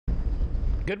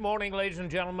Good morning, ladies and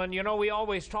gentlemen. You know, we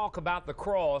always talk about the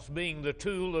cross being the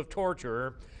tool of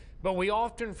torture, but we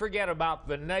often forget about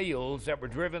the nails that were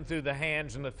driven through the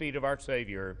hands and the feet of our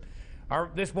Savior.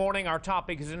 This morning, our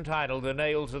topic is entitled The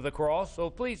Nails of the Cross,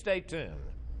 so please stay tuned.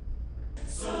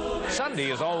 Sunday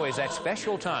is always that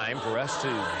special time for us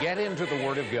to get into the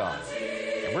Word of God.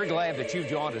 And we're glad that you've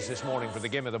joined us this morning for the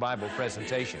Give Me the Bible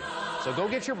presentation. So go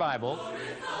get your Bible,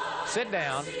 sit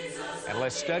down, and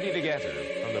let's study together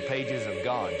from the pages of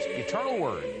God's eternal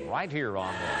Word right here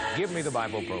on the Give Me the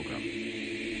Bible program.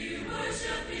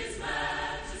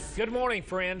 Good morning,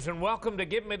 friends, and welcome to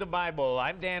Give Me the Bible.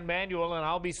 I'm Dan Manuel, and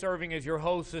I'll be serving as your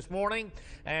host this morning.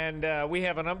 And we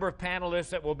have a number of panelists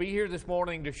that will be here this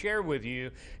morning to share with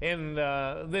you in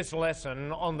this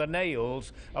lesson on the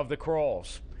nails of the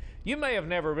cross. You may have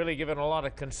never really given a lot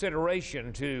of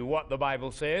consideration to what the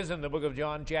Bible says in the book of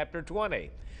John chapter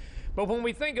 20. But when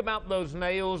we think about those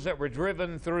nails that were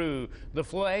driven through the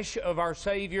flesh of our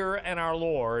Savior and our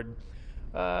Lord,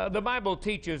 the Bible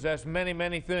teaches us many,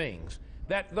 many things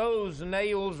that those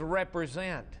nails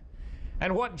represent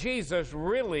and what Jesus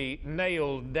really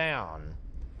nailed down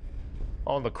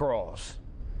on the cross.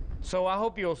 So I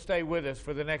hope you'll stay with us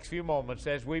for the next few moments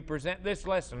as we present this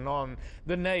lesson on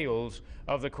the nails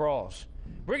of the cross.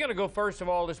 We're going to go first of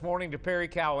all this morning to Perry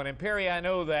Cowan. And Perry, I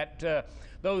know that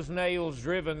those nails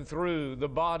driven through the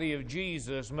body of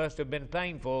Jesus must have been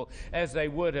painful as they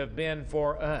would have been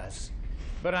for us.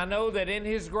 But I know that in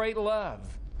His great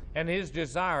love and His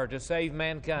desire to save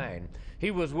mankind,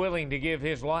 He was willing to give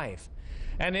His life.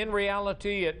 And in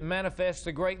reality, it manifests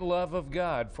the great love of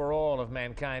God for all of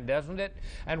mankind, doesn't it?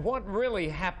 And what really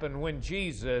happened when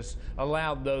Jesus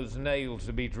allowed those nails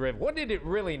to be driven? What did it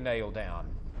really nail down?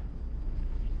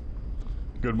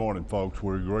 Good morning, folks.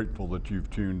 We're grateful that you've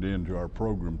tuned in to our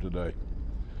program today.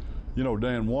 You know,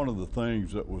 Dan, one of the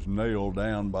things that was nailed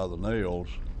down by the nails,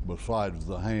 besides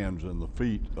the hands and the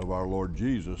feet of our Lord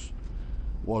Jesus,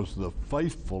 was the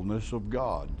faithfulness of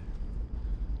God.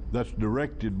 That's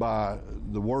directed by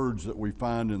the words that we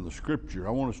find in the Scripture.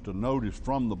 I want us to notice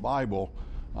from the Bible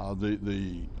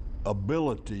the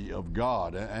ability of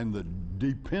God and the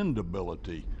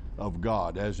dependability of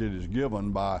God as it is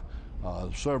given by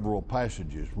several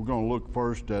passages. We're going to look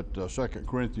first at 2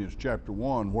 Corinthians chapter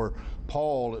 1, where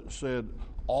Paul said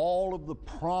all of the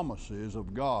promises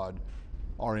of God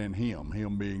are in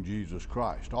Him being Jesus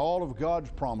Christ. All of God's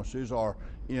promises are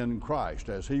in Christ.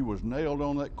 As He was nailed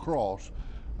on that cross,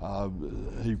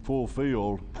 He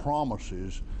fulfilled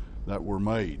promises that were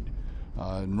made.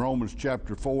 In Romans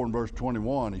chapter 4 and verse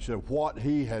 21, he said, what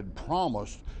He had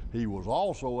promised, He was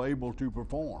also able to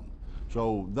perform.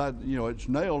 So that, it's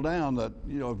nailed down that,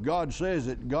 if God says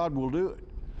it, God will do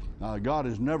it. God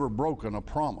has never broken a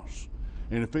promise.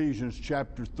 In Ephesians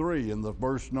chapter 3 in the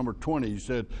verse number 20, he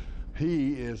said,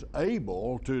 He is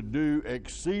able to do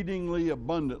exceedingly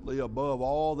abundantly above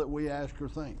all that we ask or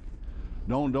think.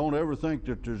 Don't ever think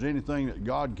that there's anything that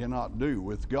God cannot do.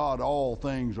 With God, all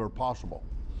things are possible.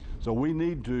 So we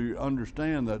need to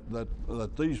understand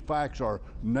that these facts are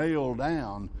nailed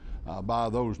down by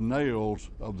those nails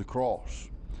of the cross.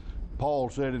 Paul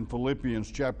said in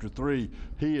Philippians chapter 3,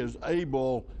 He is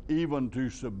able even to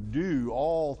subdue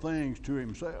all things to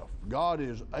Himself. God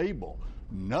is able.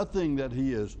 Nothing that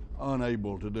He is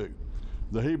unable to do.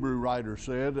 The Hebrew writer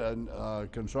said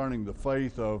concerning the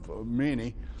faith of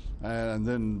many, and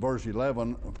then verse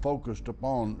 11 focused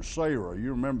upon Sarah.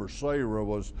 You remember Sarah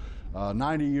was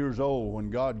 90 years old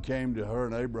when God came to her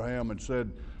and Abraham and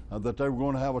said that they were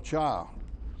going to have a child.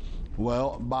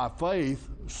 Well, by faith,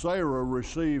 Sarah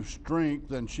received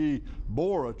strength and she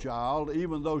bore a child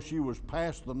even though she was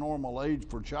past the normal age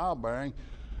for childbearing.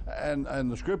 And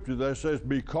the scripture there says,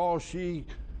 because she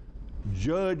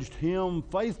judged Him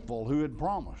faithful who had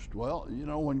promised. Well,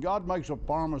 when God makes a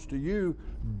promise to you,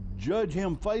 judge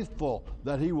Him faithful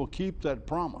that He will keep that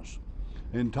promise.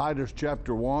 In Titus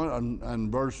chapter 1 and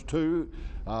verse 2,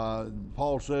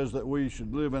 Paul says that we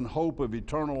should live in hope of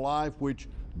eternal life, which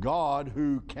God,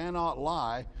 who cannot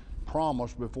lie,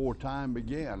 promised before time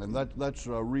began. And that's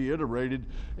reiterated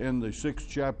in the 6th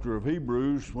chapter of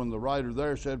Hebrews when the writer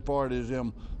there said, for it is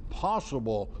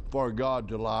impossible for God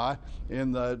to lie,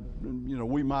 in that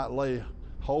we might lay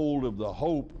hold of the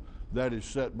hope that is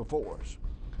set before us.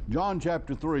 John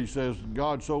chapter 3 says,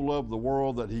 God so loved the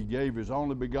world that He gave His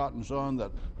only begotten Son,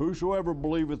 that whosoever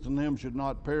believeth in Him should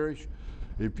not perish.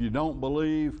 If you don't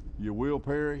believe, you will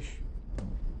perish.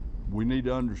 We need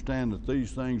to understand that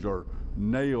these things are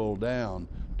nailed down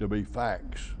to be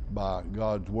facts by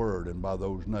God's Word and by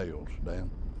those nails, Dan.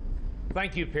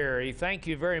 Thank you, Perry. Thank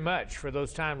you very much for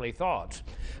those timely thoughts.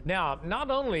 Now, not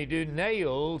only do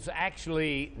nails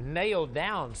actually nail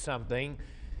down something,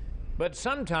 but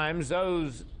sometimes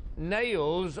those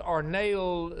nails are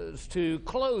nails to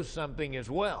close something as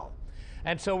well.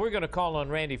 And so we're going to call on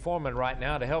Randy Foreman right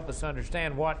now to help us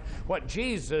understand what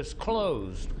Jesus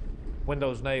closed when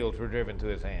those nails were driven to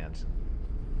his hands.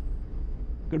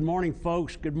 Good morning,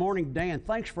 folks. Good morning, Dan.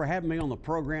 Thanks for having me on the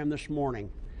program this morning.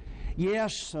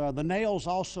 Yes, the nails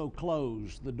also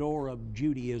closed the door of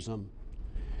Judaism.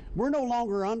 We're no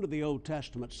longer under the Old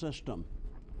Testament system,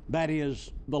 that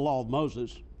is, the law of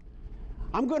Moses.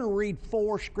 I'm going to read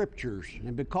 4 scriptures,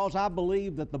 and because I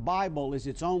believe that the Bible is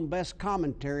its own best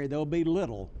commentary, there'll be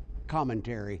little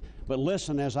commentary. But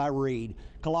listen as I read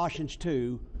Colossians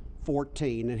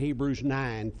 2:14 and Hebrews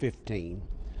 9:15.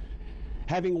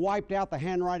 Having wiped out the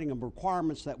handwriting of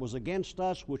requirements that was against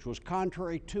us, which was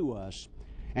contrary to us,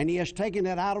 and he has taken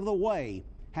it out of the way,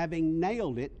 having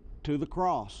nailed it to the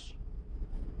cross.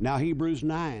 Now Hebrews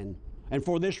 9. And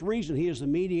for this reason he is the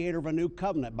mediator of a new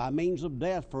covenant by means of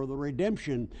death for the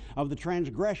redemption of the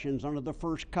transgressions under the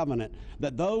first covenant,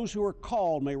 that those who are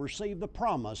called may receive the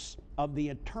promise of the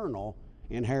eternal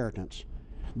inheritance.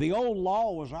 The old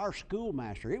law was our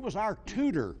schoolmaster. It was our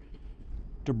tutor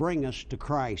to bring us to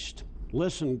Christ.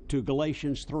 Listen to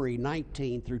Galatians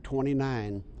 3:19 through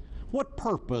 29. What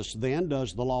purpose, then,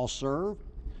 does the law serve?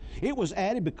 It was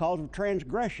added because of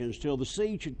transgressions till the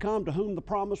seed should come to whom the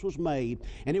promise was made,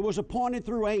 and it was appointed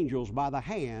through angels by the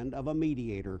hand of a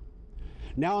mediator.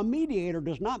 Now a mediator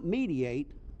does not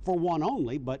mediate for one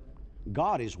only, but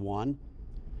God is one.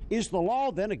 Is the law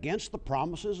then against the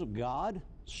promises of God?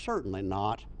 Certainly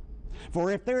not.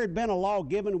 For if there had been a law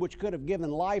given which could have given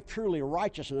life, truly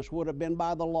righteousness would have been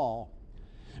by the law.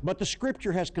 But the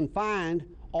Scripture has confined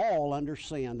all under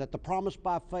sin, that the promise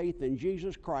by faith in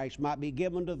Jesus Christ might be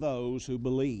given to those who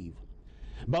believe.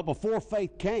 But before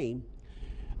faith came,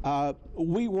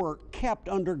 we were kept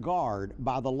under guard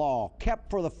by the law, kept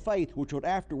for the faith which would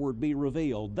afterward be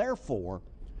revealed. Therefore,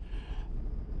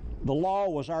 the law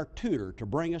was our tutor to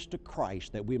bring us to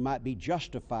Christ, that we might be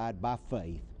justified by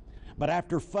faith. But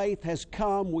after faith has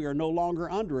come, we are no longer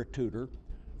under a tutor,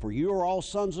 for you are all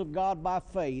sons of God by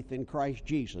faith in Christ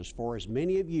Jesus. For as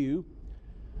many of you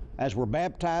as were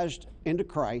baptized into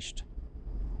Christ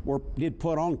did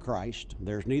put on Christ.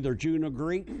 There's neither Jew nor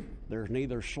Greek, there's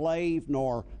neither slave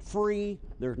nor free,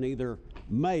 there's neither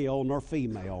male nor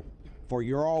female. For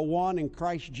you're all one in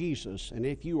Christ Jesus, and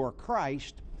if you are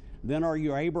Christ, then are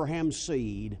you Abraham's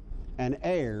seed and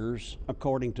heirs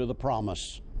according to the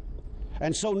promise.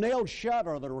 And so nailed shut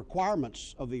are the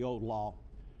requirements of the old law.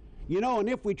 You know, and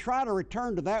if we try to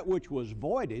return to that which was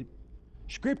voided,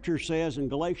 Scripture says in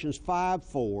Galatians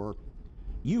 5:4,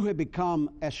 you have become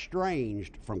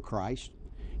estranged from Christ.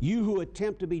 You who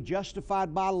attempt to be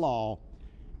justified by law,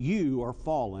 you are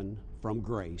fallen from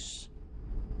grace.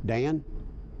 Dan?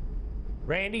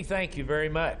 Randy, thank you very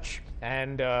much.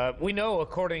 And we know,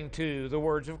 according to the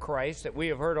words of Christ that we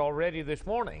have heard already this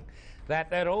morning,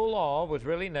 that old law was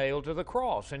really nailed to the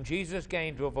cross, and Jesus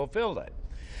came to have fulfilled it.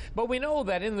 But we know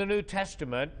that in the New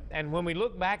Testament, and when we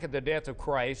look back at the death of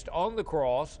Christ on the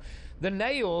cross, the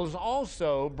nails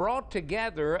also brought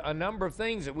together a number of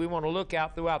things that we want to look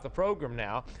at throughout the program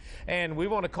now. And we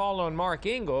want to call on Mark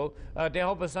Engel to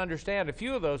help us understand a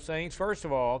few of those things. First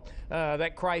of all,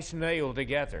 that Christ nailed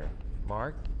together.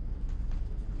 Mark?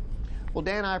 Well,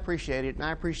 Dan, I appreciate it, and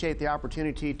I appreciate the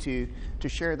opportunity to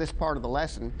share this part of the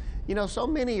lesson. You know, so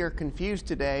many are confused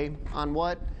today on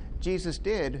what Jesus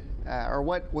did or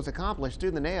what was accomplished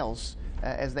through the nails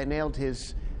as they nailed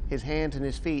his hands and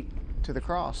his feet to the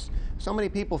cross. So many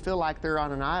people feel like they're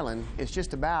on an island. It's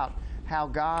just about how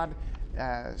God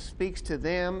speaks to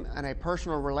them in a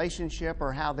personal relationship,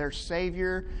 or how their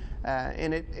Savior,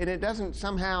 and it doesn't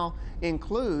somehow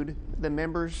include the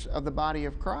members of the body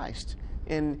of Christ.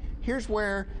 And here's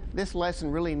where this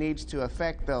lesson really needs to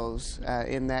affect those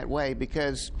in that way,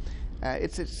 because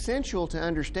it's essential to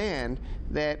understand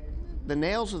that the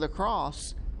nails of the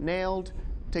cross nailed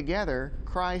together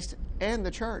Christ and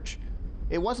the church.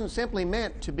 It wasn't simply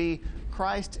meant to be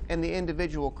Christ and the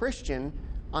individual Christian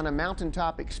on a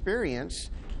mountaintop experience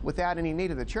without any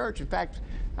need of the church. In fact,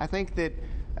 I think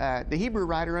that the Hebrew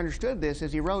writer understood this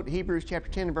as he wrote Hebrews chapter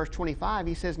 10 and verse 25.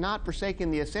 He says, not forsaking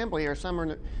the assembly, or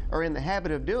some are in the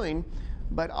habit of doing,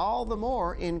 but all the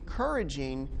more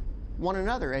encouraging one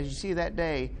another, as you see that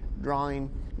day drawing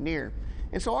near.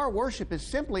 And so our worship is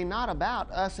simply not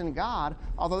about us and God,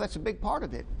 although that's a big part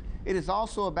of it. It is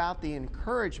also about the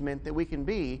encouragement that we can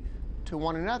be to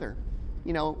one another.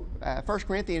 1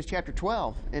 Corinthians chapter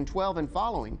 12 and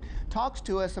following talks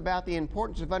to us about the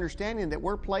importance of understanding that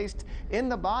we're placed in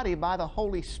the body by the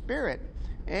Holy Spirit,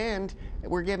 and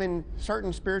we're given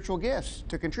certain spiritual gifts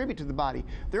to contribute to the body.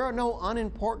 There are no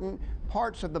unimportant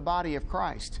parts of the body of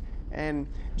Christ. And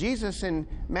Jesus in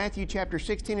Matthew chapter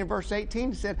 16 and verse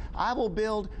 18 said, I will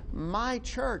build my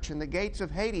church, and the gates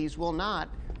of Hades will not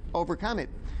overcome it.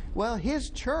 Well,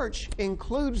 his church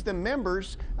includes the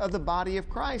members of the body of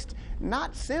Christ,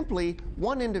 not simply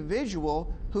one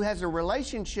individual who has a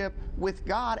relationship with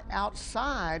God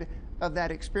outside of that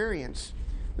experience.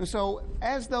 And so,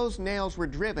 as those nails were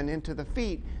driven into the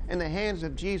feet and the hands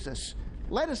of Jesus,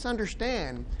 let us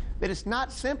understand that it's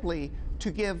not simply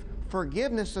to give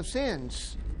forgiveness of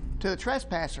sins to the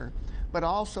trespasser, but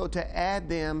also to add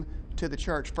them to the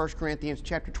church. 1 Corinthians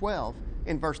chapter 12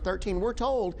 in verse 13, we're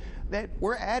told that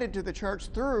we're added to the church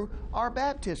through our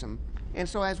baptism. And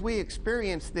so as we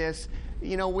experience this,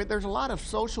 there's a lot of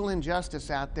social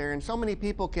injustice out there, and so many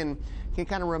people can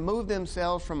kind of remove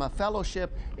themselves from a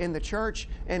fellowship in the church,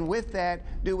 and with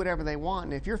that, do whatever they want.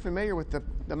 And if you're familiar with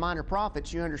the minor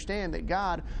prophets, you understand that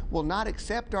God will not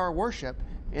accept our worship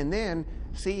and then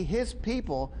see his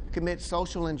people commit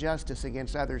social injustice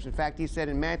against others. In fact, Jesus said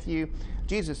in Matthew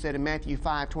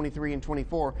 5:23 and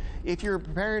 24, if you're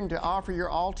preparing to offer your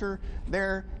altar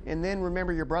there and then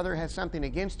remember your brother has something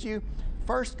against you,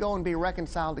 first go and be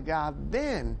reconciled to God,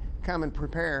 then come and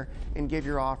prepare and give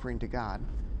your offering to God.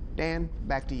 Dan,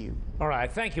 back to you. All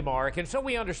right, thank you, Mark. And so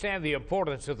we understand the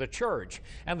importance of the church,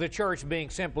 and the church being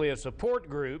simply a support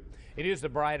group. It is the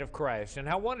bride of Christ, and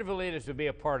how wonderful it is to be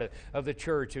a part of the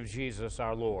church of Jesus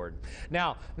our Lord.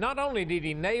 Now, not only did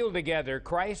he nail together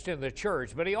Christ and the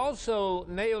church, but he also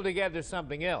nailed together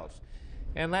something else.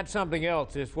 And that something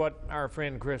else is what our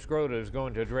friend Kris Groda is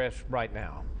going to address right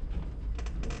now.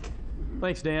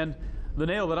 Thanks, Dan. The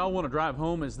nail that I want to drive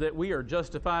home is that we are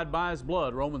justified by his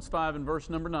blood, Romans 5 and verse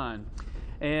number 9.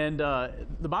 And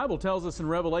the Bible tells us in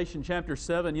Revelation chapter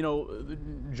 7,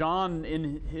 John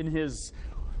in his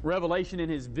revelation, in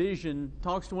his vision,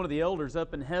 talks to one of the elders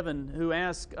up in heaven who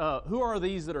asks, who are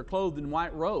these that are clothed in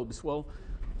white robes? Well,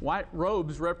 white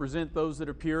robes represent those that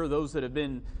are pure, those that have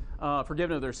been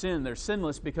forgiven of their sin. They're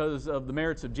sinless because of the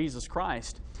merits of Jesus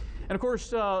Christ. And of course,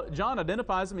 John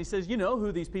identifies them. He says, you know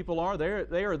who these people are.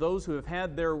 They are those who have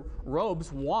had their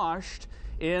robes washed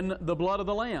in the blood of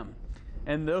the Lamb.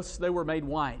 And thus they were made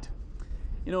white.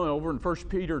 Over in 1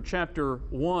 Peter chapter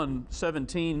 1,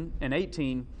 17 and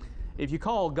 18, if you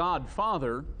call God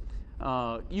Father,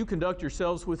 you conduct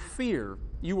yourselves with fear.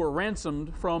 You were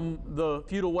ransomed from the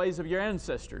futile ways of your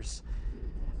ancestors,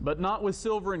 but not with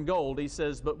silver and gold, he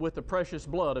says, but with the precious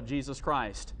blood of Jesus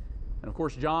Christ. And of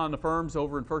course, John affirms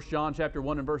over in 1 John chapter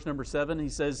 1 and verse number 7, he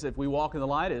says, if we walk in the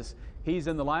light as he's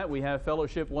in the light, we have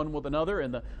fellowship one with another,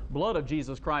 and the blood of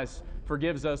Jesus Christ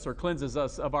forgives us or cleanses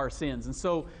us of our sins. And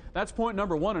so that's point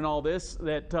number one in all this,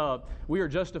 that we are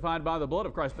justified by the blood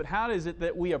of Christ. But how is it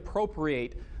that we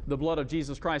appropriate the blood of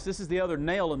Jesus Christ? This is the other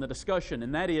nail in the discussion,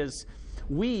 and that is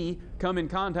we come in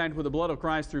contact with the blood of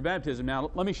Christ through baptism.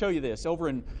 Now, let me show you this. Over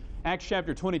in Acts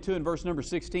chapter 22 and verse number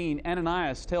 16,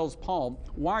 Ananias tells Paul,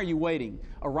 why are you waiting?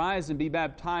 Arise and be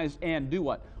baptized and do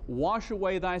what? Wash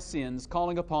away thy sins,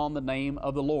 calling upon the name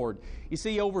of the Lord. You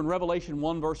see over in Revelation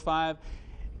 1 verse 5,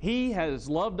 he has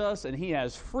loved us and he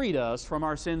has freed us from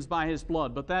our sins by his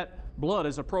blood, but that blood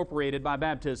is appropriated by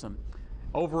baptism.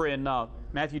 Over in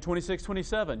Matthew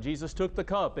 26:27, Jesus took the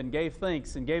cup and gave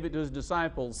thanks and gave it to his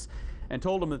disciples and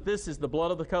told them that this is the blood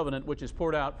of the covenant which is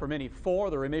poured out for many for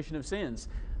the remission of sins.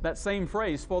 That same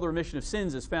phrase, for the remission of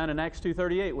sins, is found in Acts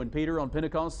 2:38 when Peter on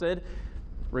Pentecost said,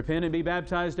 repent and be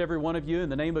baptized every one of you in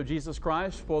the name of Jesus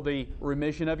Christ for the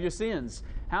remission of your sins.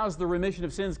 How's the remission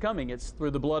of sins coming? It's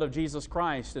through the blood of Jesus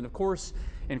Christ. And of course,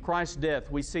 in Christ's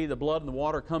death, we see the blood and the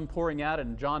water come pouring out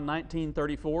in John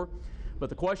 19:34. But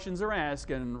the questions are asked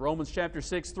in Romans chapter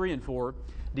 6, 3 and 4.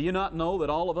 Do you not know that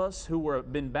all of us who were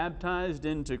been baptized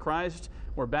into Christ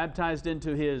were baptized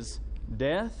into his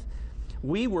death?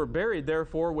 We were buried,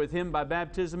 therefore, with him by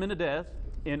baptism into death,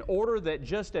 in order that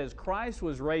just as Christ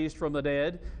was raised from the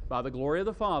dead by the glory of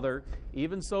the Father,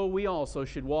 even so we also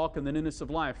should walk in the newness of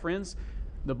life. Friends,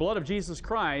 the blood of Jesus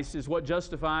Christ is what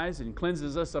justifies and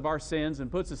cleanses us of our sins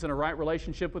and puts us in a right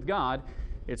relationship with God.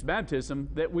 It's baptism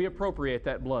that we appropriate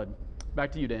that blood.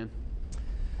 Back to you, Dan.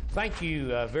 Thank you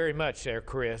very much there,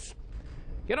 Kris.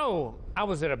 I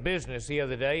was at a business the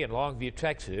other day in Longview,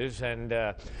 Texas, and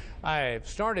I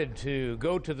started to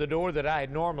go to the door that I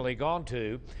had normally gone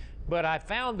to, but I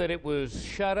found that it was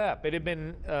shut up. It had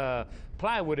been,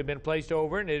 plywood had been placed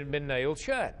over and it had been nailed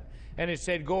shut. And it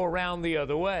said, go around the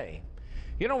other way.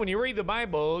 You know, when you read the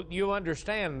Bible, you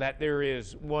understand that there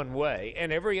is one way,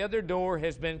 and every other door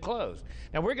has been closed.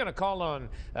 Now, we're going to call on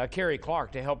Kerry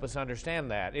Clark to help us understand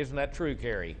that. Isn't that true,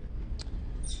 Kerry?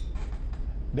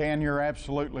 Dan, you're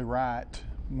absolutely right.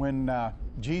 When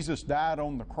Jesus died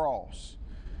on the cross,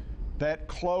 that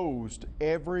closed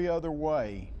every other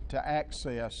way to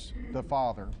access the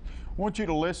Father. I want you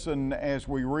to listen as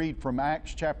we read from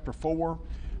Acts chapter 4.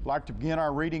 I'd like to begin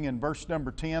our reading in verse number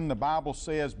 10. The Bible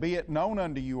says, "Be it known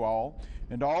unto you all,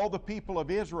 and all the people of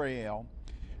Israel,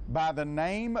 by the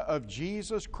name of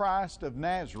Jesus Christ of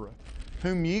Nazareth,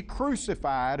 whom ye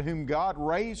crucified, whom God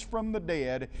raised from the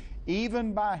dead,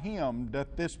 even by him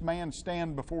doth this man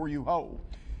stand before you whole."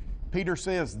 Peter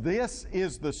says, "This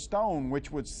is the stone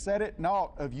which would set at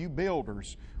naught of you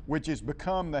builders, which is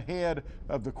become the head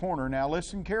of the corner." Now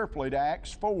listen carefully to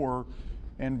Acts 4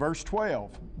 and verse 12,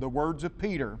 the words of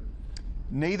Peter.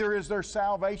 "Neither is there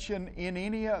salvation in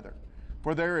any other,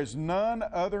 for there is none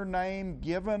other name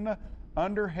given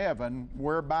under heaven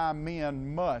whereby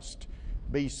men must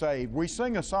be saved." We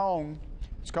sing a song,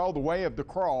 it's called "The Way of the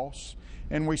Cross,"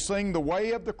 and we sing, "The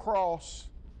way of the cross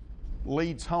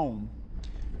leads home."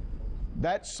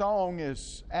 That song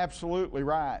is absolutely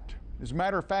right. As a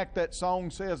matter of fact, that song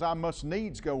says, "I must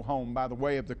needs go home by the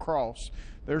way of the cross.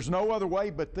 There's no other way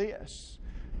but this."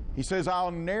 He says,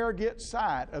 "I'll ne'er get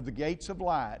sight of the gates of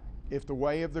light if the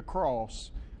way of the cross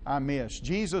I miss."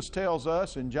 Jesus tells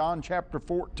us in John chapter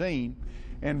 14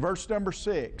 and verse number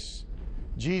 6,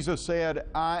 Jesus said,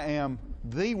 "I am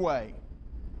the way."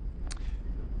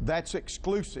 That's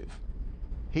exclusive.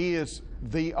 He is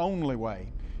the only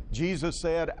way. Jesus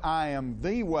said, "I am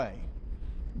the way,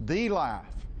 the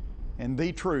life, and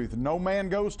the truth. No man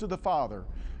goes to the Father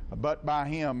but by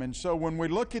him." And so when we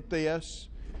look at this,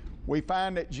 we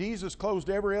find that Jesus closed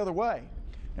every other way.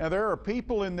 Now, there are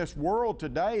people in this world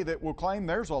today that will claim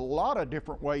there's a lot of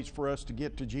different ways for us to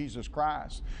get to Jesus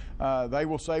Christ. They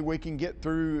will say we can get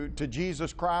through to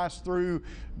Jesus Christ through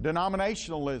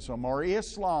denominationalism or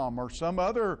Islam or some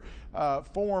other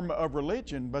form of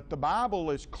religion, but the Bible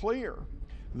is clear.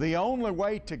 The only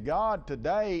way to God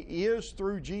today is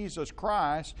through Jesus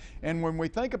Christ, and when we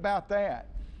think about that,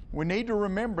 we need to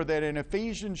remember that in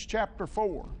Ephesians chapter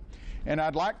 4, and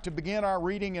I'd like to begin our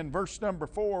reading in verse number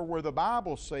 4, where the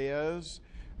Bible says,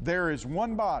 "There is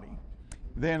one body,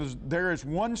 then there is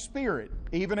one Spirit,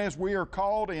 even as we are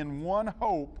called in one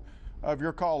hope of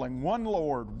your calling, one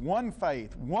Lord, one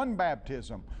faith, one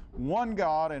baptism, one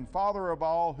God and Father of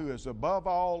all, who is above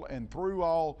all and through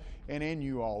all and in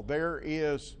you all." There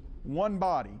is one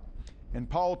body. And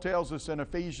Paul tells us in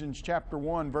Ephesians chapter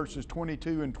 1, verses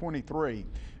 22 and 23,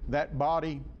 that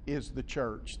body is the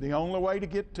church. The only way to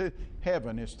get to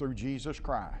heaven is through Jesus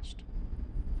Christ.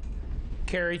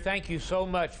 Kerry, thank you so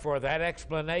much for that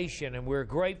explanation, and we're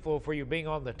grateful for you being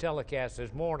on the telecast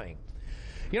this morning.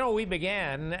 You know, we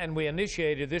began and we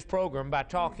initiated this program by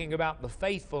talking about the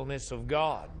faithfulness of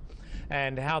God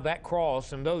and how that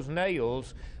cross and those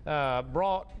nails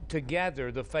brought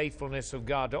together the faithfulness of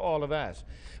God to all of us.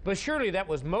 But surely that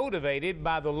was motivated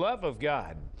by the love of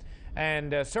God.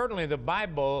 And certainly the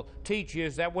Bible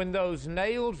teaches that when those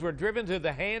nails were driven through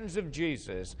the hands of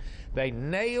Jesus, they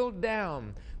nailed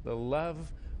down the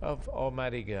love of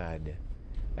Almighty God.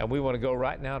 And we want to go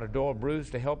right now to Doyle Bruce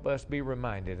to help us be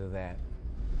reminded of that.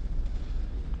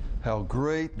 How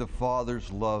great the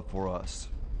Father's love for us.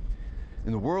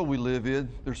 In the world we live in,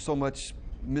 there's so much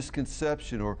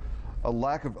misconception or a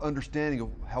lack of understanding of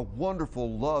how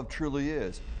wonderful love truly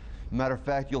is. Matter of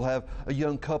fact, you'll have a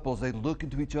young couple as they look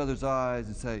into each other's eyes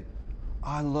and say,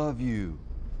 "I love you."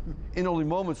 And only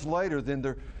moments later, then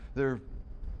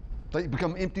they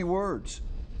become empty words.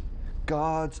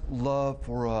 God's love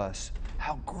for us.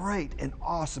 How great and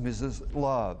awesome is this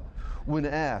love? When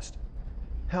asked,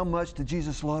 "How much did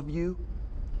Jesus love you?"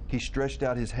 He stretched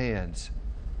out his hands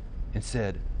and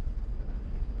said,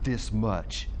 "This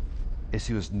much," as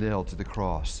he was nailed to the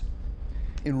cross.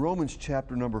 In Romans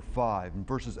chapter number 5, in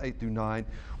verses 8 through 9,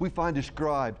 we find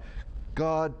described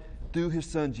God, through his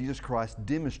Son Jesus Christ,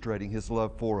 demonstrating his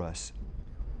love for us.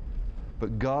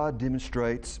 But God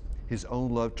demonstrates his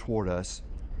own love toward us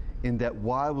in that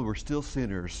while we were still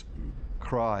sinners,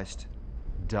 Christ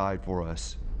died for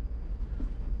us.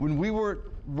 When we weren't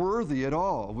worthy at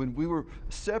all, when we were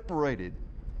separated,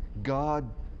 God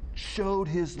showed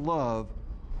his love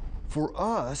for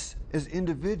us as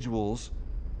individuals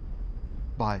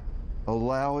by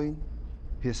allowing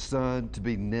his Son to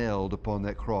be nailed upon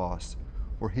that cross,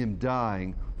 or him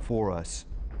dying for us.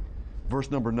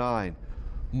 Verse number 9,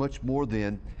 "Much more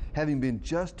then, having been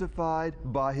justified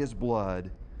by his blood,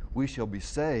 we shall be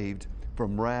saved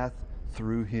from wrath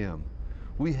through him."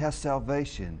 We have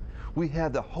salvation. We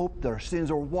have the hope that our sins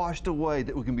are washed away,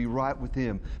 that we can be right with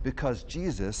Him, because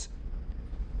Jesus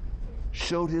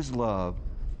showed His love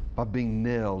by being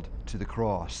nailed to the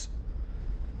cross.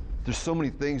 There's so many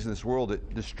things in this world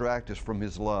that distract us from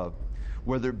His love,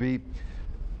 whether it be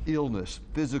illness,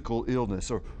 physical illness,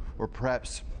 or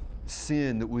perhaps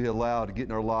sin that we allow to get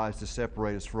in our lives to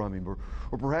separate us from Him,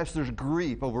 or perhaps there's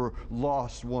grief over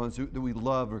lost ones that we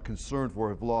love or are concerned for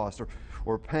have lost,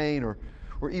 or pain, or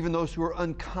even those who are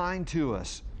unkind to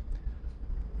us.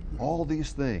 All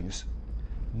these things,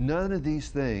 none of these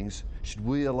things should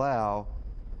we allow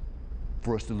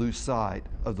for us to lose sight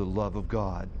of the love of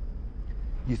God.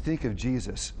 You think of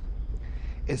Jesus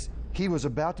as He was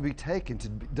about to be taken to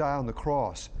die on the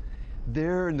cross.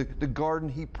 There in the garden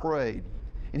He prayed,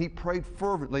 and He prayed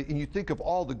fervently, and you think of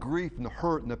all the grief and the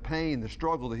hurt and the pain and the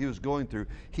struggle that He was going through.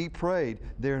 He prayed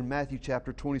there in Matthew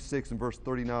chapter 26 and verse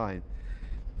 39.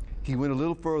 He went a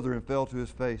little further and fell to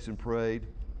His face and prayed,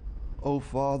 "O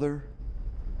Father,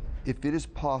 if it is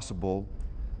possible,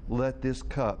 let this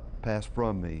cup pass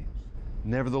from me.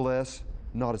 Nevertheless,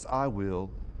 not as I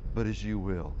will, but as You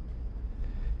will."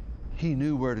 He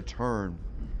knew where to turn.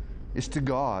 It's to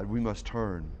God we must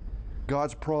turn.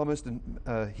 God's promised in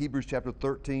Hebrews chapter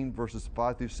 13, verses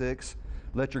 5 through 6,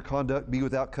 "Let your conduct be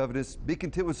without covetousness. Be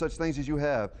content with such things as you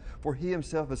have. For He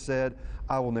Himself has said,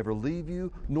 I will never leave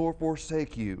you nor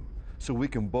forsake you." So we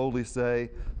can boldly say,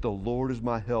 "The Lord is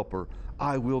my helper.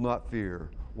 I will not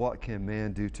fear. What can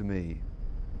man do to me?"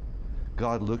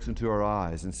 God looks into our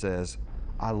eyes and says,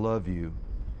 "I love you,"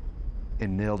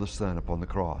 and nailed the Son upon the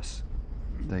cross.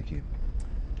 Thank you.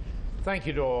 Thank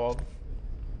you, Doyle.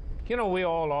 You know, we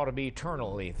all ought to be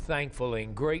eternally thankful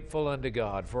and grateful unto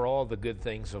God for all the good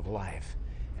things of life,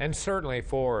 and certainly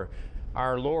for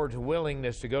our Lord's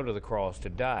willingness to go to the cross to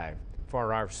die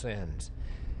for our sins.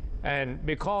 And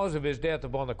because of His death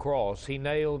upon the cross, He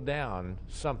nailed down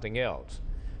something else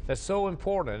that's so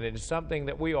important, and it's something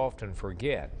that we often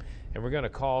forget. And we're going to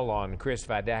call on Kris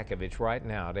Vidacovich right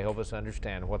now to help us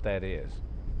understand what that is.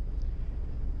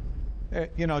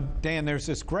 You know, Dan, there's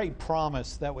this great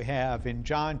promise that we have in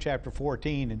John chapter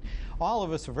 14, and all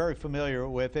of us are very familiar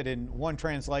with it in one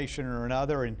translation or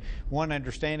another and one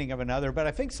understanding of another, but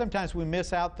I think sometimes we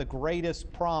miss out the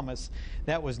greatest promise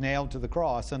that was nailed to the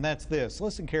cross, and that's this.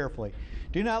 Listen carefully.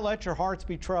 "Do not let your hearts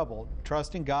be troubled.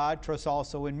 Trust in God, trust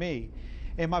also in me.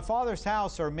 In my Father's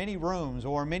house are many rooms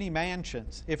or many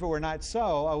mansions. If it were not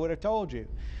so, I would have told you.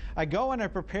 I go and I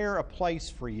prepare a place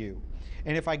for you.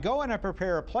 And if I go and I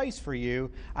prepare a place for you,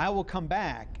 I will come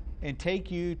back and take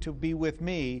you to be with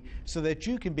me so that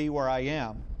you can be where I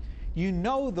am. You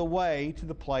know the way to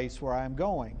the place where I am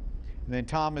going." And then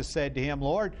Thomas said to Him,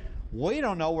 "Lord, we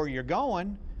don't know where you're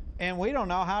going, and we don't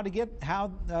know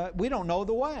we don't know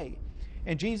the way."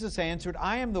 And Jesus answered,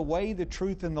 "I am the way, the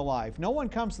truth, and the life. No one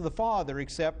comes to the Father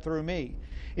except through me.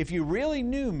 If you really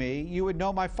knew me, you would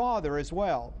know my Father as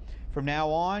well. From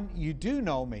now on, you do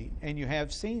know me, and you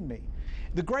have seen me."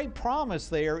 The great promise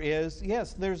there is,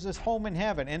 yes, there's this home in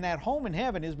heaven, and that home in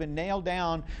heaven has been nailed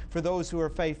down for those who are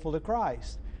faithful to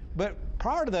Christ. But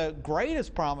part of the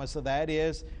greatest promise of that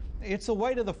is it's the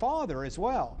way to the Father as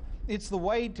well. It's the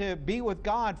way to be with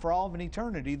God for all of an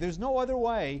eternity. There's no other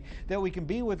way that we can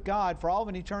be with God for all of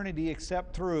an eternity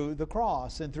except through the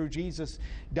cross and through Jesus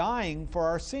dying for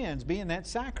our sins, being that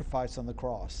sacrifice on the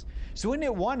cross. So isn't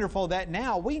it wonderful that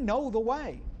now we know the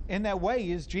way? And that way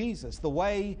is Jesus. The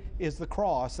way is the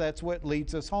cross. That's what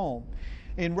leads us home.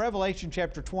 In Revelation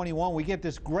chapter 21, we get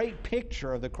this great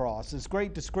picture of the cross, this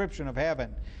great description of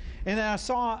heaven. And then I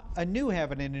saw a new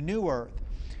heaven and a new earth.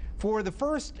 For the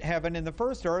first heaven and the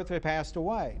first earth had passed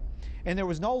away, and there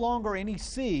was no longer any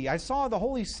sea. I saw the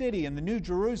holy city and the new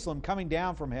Jerusalem coming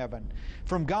down from heaven,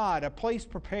 from God, a place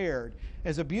prepared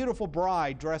as a beautiful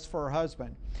bride dressed for her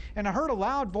husband. And I heard a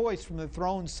loud voice from the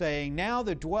throne saying, "Now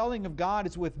the dwelling of God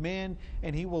is with men,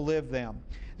 and He will live them.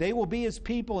 They will be His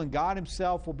people, and God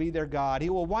Himself will be their God.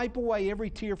 He will wipe away every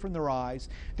tear from their eyes.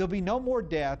 There'll be no more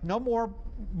death, no more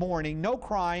mourning, no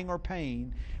crying or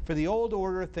pain, for the old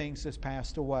order of things has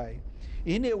passed away."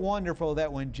 Isn't it wonderful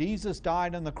that when Jesus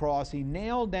died on the cross, He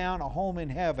nailed down a home in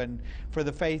heaven for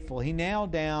the faithful. He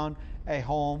nailed down a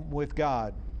home with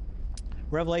God.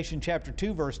 Revelation chapter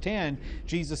 2, verse 10,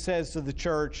 Jesus says to the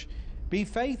church, "Be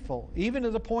faithful, even to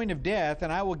the point of death,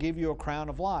 and I will give you a crown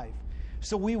of life."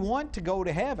 So we want to go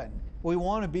to heaven. We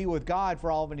want to be with God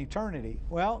for all of an eternity.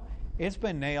 Well, it's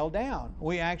been nailed down.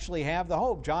 We actually have the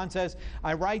hope. John says,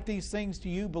 "I write these things to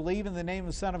you, believe in the name of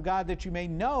the Son of God, that you may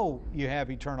know you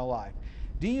have eternal life."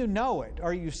 Do you know it?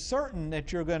 Are you certain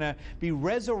that you're going to be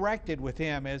resurrected with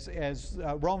Him, as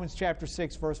Romans chapter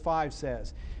 6, verse 5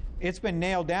 says? It's been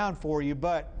nailed down for you,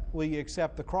 but will you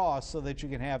accept the cross so that you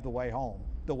can have the way home,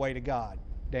 the way to God?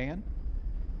 Dan?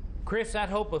 Kris, that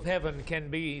hope of heaven can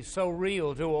be so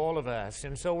real to all of us,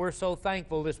 and so we're so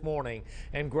thankful this morning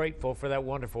and grateful for that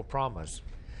wonderful promise.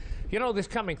 You know, this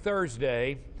coming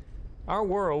Thursday, our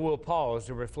world will pause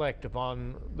to reflect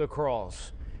upon the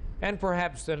cross and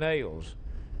perhaps the nails,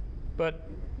 but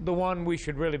the one we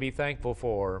should really be thankful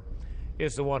for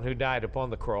is the one who died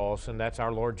upon the cross, and that's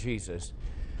our Lord Jesus.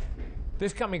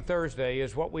 This coming Thursday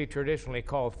is what we traditionally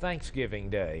call Thanksgiving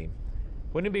Day.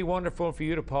 Wouldn't it be wonderful for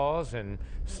you to pause and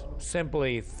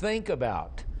simply think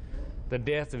about the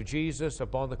death of Jesus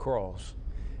upon the cross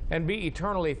and be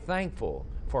eternally thankful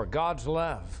for God's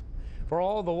love, for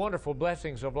all the wonderful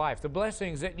blessings of life, the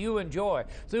blessings that you enjoy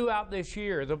throughout this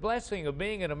year, the blessing of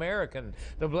being an American,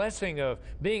 the blessing of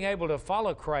being able to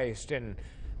follow Christ in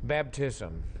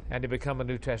baptism and to become a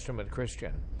New Testament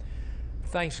Christian.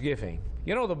 Thanksgiving.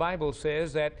 You know, the Bible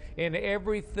says that in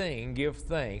everything give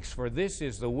thanks, for this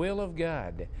is the will of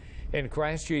God in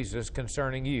Christ Jesus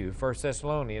concerning you, 1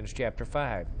 Thessalonians chapter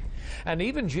 5. And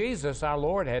even Jesus, our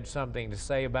Lord, had something to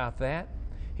say about that.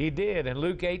 He did in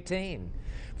Luke 18.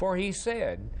 For he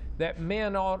said that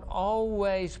men ought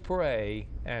always pray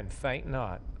and faint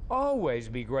not. Always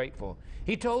be grateful.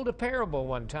 He told a parable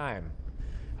one time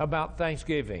about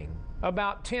thanksgiving.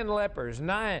 About 10 lepers,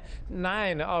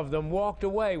 nine of them walked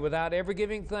away without ever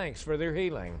giving thanks for their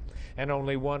healing, and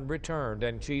only one returned,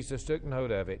 and Jesus took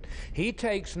note of it. He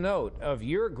takes note of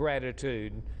your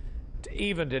gratitude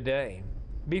even today.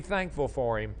 Be thankful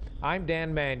for him. I'm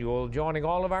Dan Manuel, joining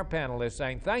all of our panelists,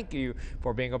 saying thank you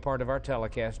for being a part of our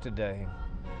telecast today.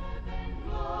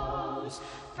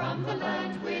 From the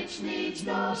land which needs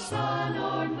no sun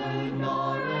or moon,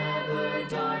 nor ever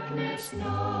darkness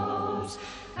knows,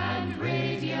 and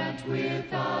radiant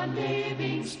with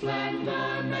unaving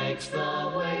splendor makes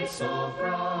the way so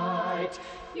bright.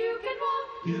 You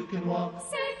can walk,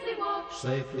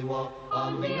 safely walk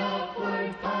on the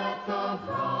upward path of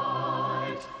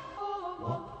right.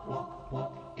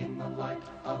 Walk in the light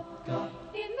of God.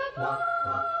 In the light,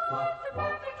 the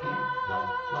perfect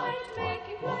light,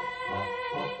 making way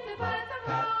the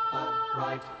path of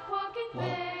right. Walk in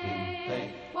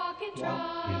faith, walk in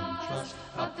trust,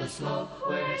 up the slope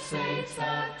where saints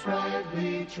have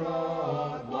treadly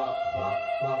trod. Walk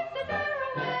the narrow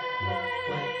way,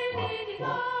 leading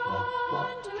on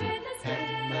to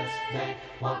endless day.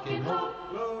 Walk in hope,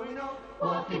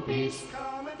 walk in peace,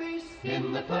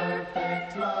 in the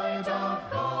perfect light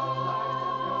of God.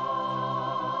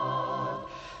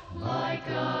 Like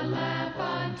a lamp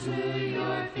unto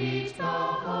your feet, the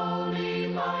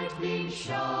holy light beam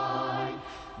shine,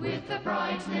 with the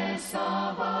brightness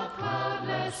of a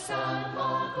cloudless sun,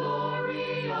 all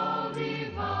glory, all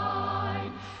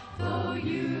divine. Though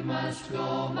you must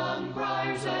go among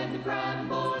briars and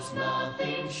brambles,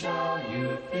 nothing shall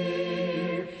you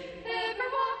fear.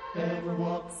 Ever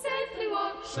walk,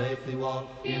 safely walk,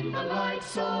 in the light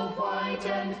so white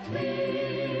and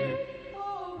clear.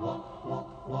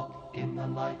 Walk in the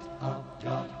light of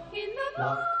God. In the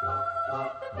light,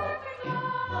 the perfect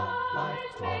light,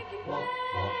 making way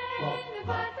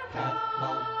the path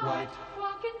of right.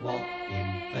 Walk in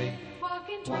faith, walk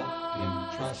in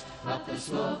trust, up the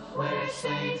slope where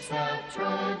saints have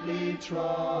treadly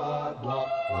trod. Walk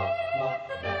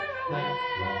the narrow way,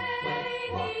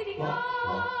 leading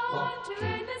on to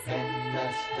endless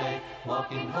day.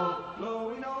 Walk in hope,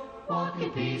 walk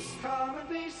in peace,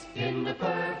 in the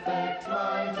perfect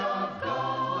light of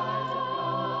God.